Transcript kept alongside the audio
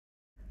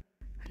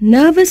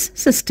Nervous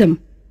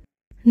system.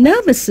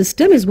 Nervous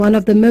system is one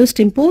of the most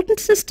important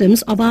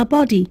systems of our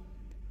body.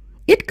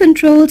 It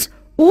controls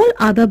all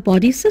other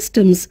body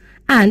systems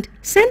and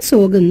sense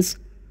organs.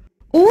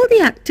 All the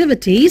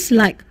activities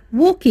like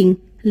walking,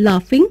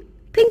 laughing,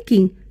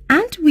 thinking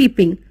and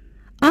weeping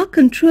are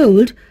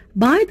controlled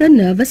by the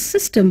nervous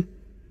system.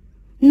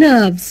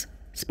 Nerves,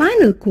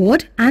 spinal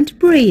cord and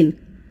brain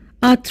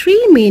are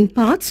three main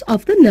parts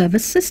of the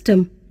nervous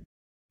system.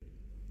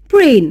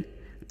 Brain.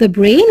 The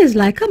brain is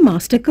like a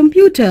master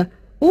computer.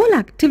 All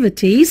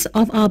activities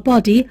of our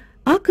body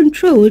are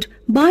controlled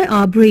by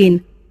our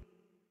brain.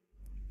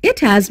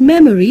 It has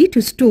memory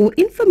to store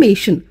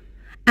information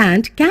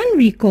and can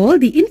recall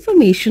the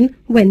information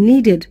when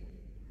needed.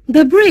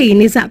 The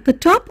brain is at the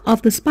top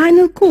of the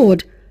spinal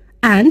cord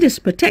and is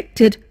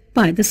protected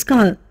by the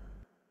skull.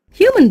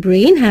 Human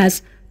brain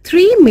has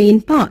three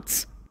main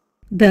parts: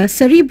 the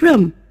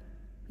cerebrum,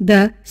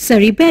 the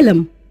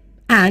cerebellum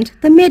and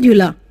the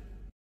medulla.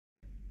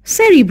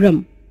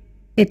 Cerebrum.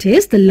 It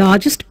is the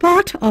largest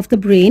part of the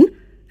brain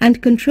and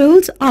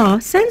controls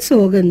our sense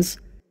organs.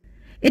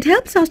 It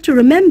helps us to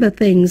remember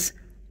things,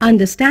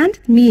 understand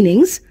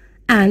meanings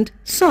and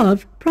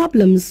solve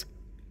problems.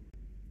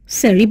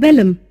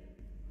 Cerebellum.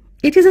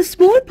 It is a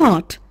small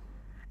part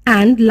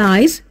and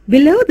lies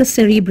below the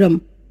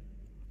cerebrum.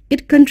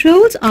 It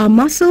controls our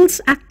muscles'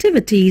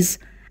 activities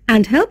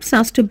and helps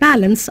us to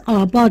balance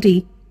our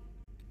body.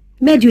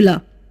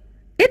 Medulla.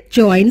 It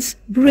joins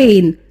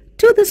brain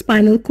to the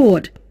spinal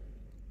cord.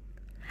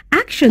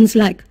 Actions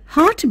like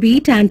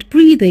heartbeat and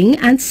breathing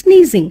and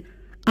sneezing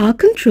are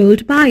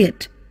controlled by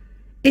it.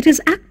 It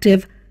is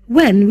active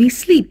when we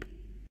sleep.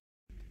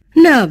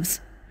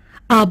 Nerves.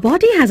 Our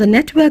body has a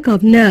network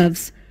of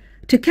nerves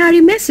to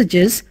carry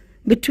messages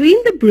between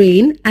the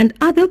brain and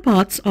other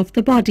parts of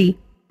the body.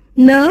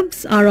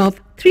 Nerves are of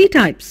three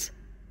types.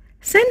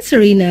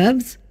 Sensory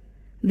nerves.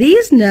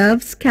 These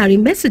nerves carry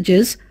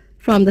messages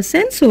from the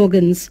sense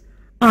organs,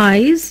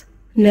 eyes,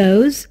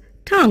 nose,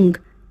 tongue,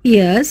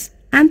 ears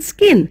and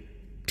skin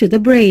to the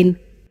brain.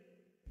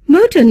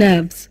 Motor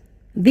nerves.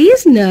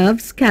 These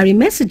nerves carry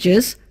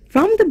messages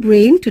from the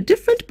brain to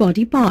different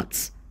body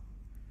parts.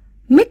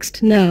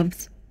 Mixed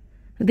nerves.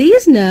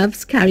 These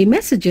nerves carry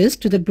messages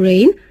to the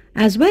brain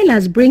as well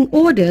as bring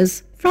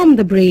orders from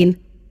the brain.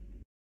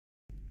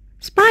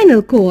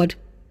 Spinal cord.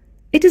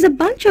 It is a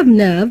bunch of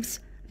nerves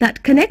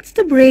that connects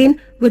the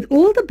brain with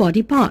all the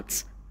body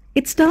parts.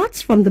 It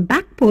starts from the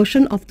back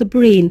portion of the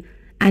brain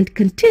and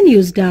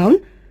continues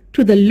down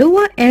to the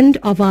lower end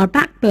of our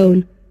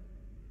backbone.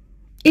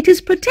 It is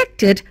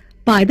protected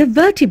by the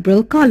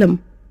vertebral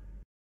column.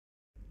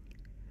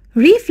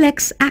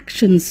 Reflex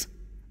actions.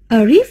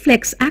 A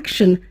reflex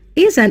action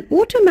is an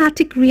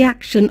automatic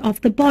reaction of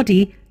the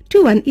body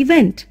to an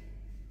event.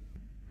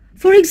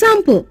 For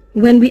example,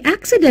 when we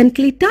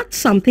accidentally touch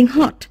something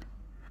hot,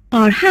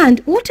 our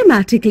hand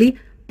automatically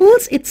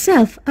pulls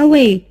itself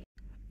away.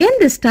 In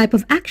this type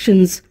of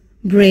actions,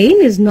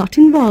 brain is not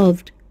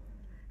involved.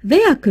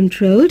 They are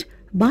controlled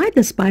by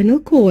the spinal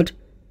cord.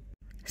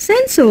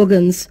 Sense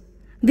organs.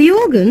 The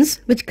organs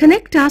which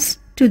connect us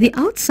to the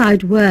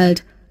outside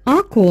world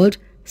are called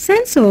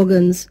sense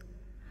organs.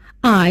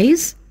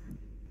 Eyes,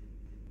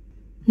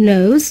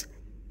 nose,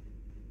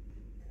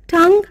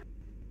 tongue,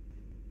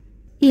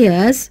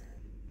 ears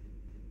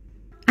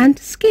and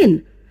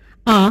skin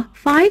are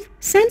 5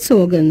 sense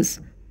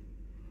organs.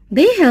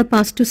 They help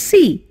us to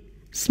see,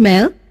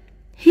 smell,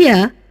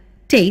 hear,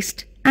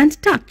 taste and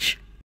touch.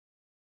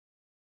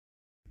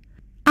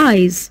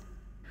 Eyes.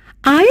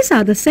 Eyes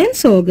are the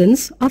sense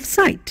organs of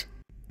sight.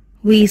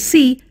 We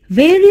see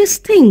various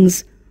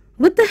things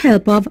with the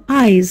help of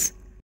eyes.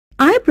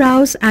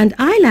 Eyebrows and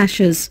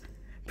eyelashes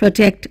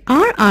protect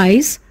our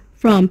eyes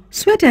from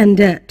sweat and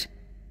dirt.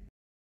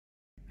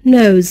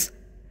 Nose.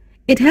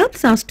 It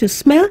helps us to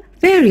smell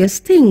various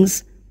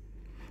things.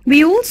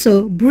 We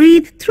also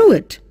breathe through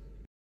it.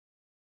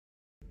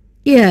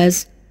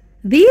 Ears.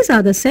 These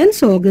are the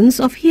sense organs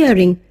of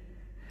hearing.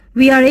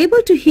 We are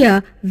able to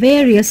hear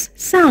various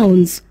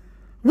sounds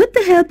with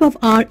the help of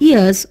our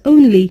ears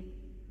only.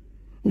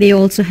 They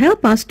also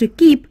help us to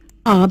keep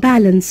our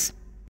balance.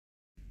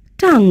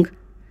 Tongue.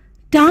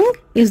 Tongue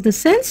is the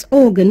sense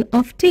organ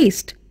of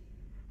taste.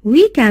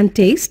 We can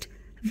taste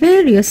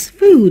various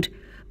food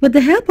with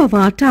the help of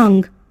our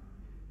tongue.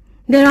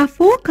 There are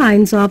 4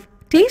 kinds of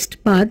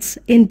taste buds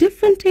in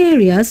different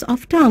areas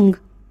of tongue.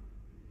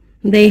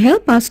 They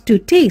help us to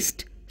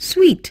taste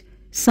sweet,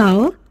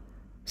 sour,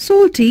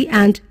 salty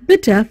and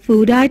bitter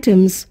food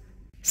items.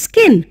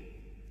 Skin.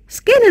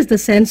 Skin is the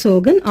sense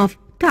organ of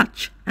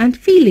touch and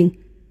feeling.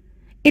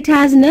 It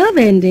has nerve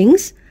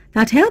endings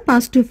that help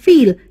us to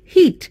feel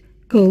heat,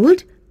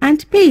 cold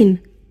and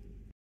pain.